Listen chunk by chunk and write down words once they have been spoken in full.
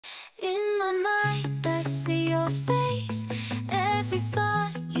my mind, I see your face. Every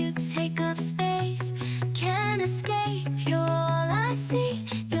thought you take up space. Can't escape, you're all I see.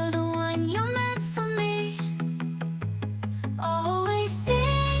 You're the one, you're meant for me. Always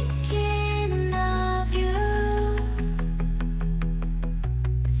thinking of you.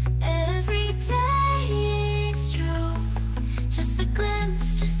 Every day it's true. Just a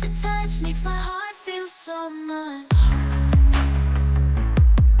glimpse, just a touch makes my heart feel so much.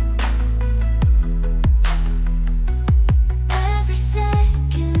 Every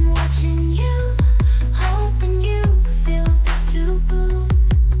second watching you, hoping you feel this too.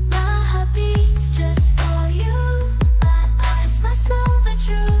 My heart beats just for you. My eyes, my soul, the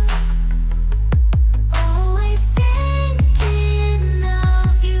truth. Always thinking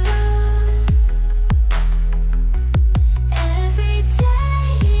of you. Every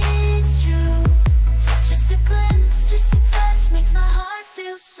day it's true. Just a glimpse, just a touch makes my heart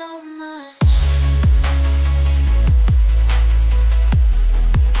feel so much.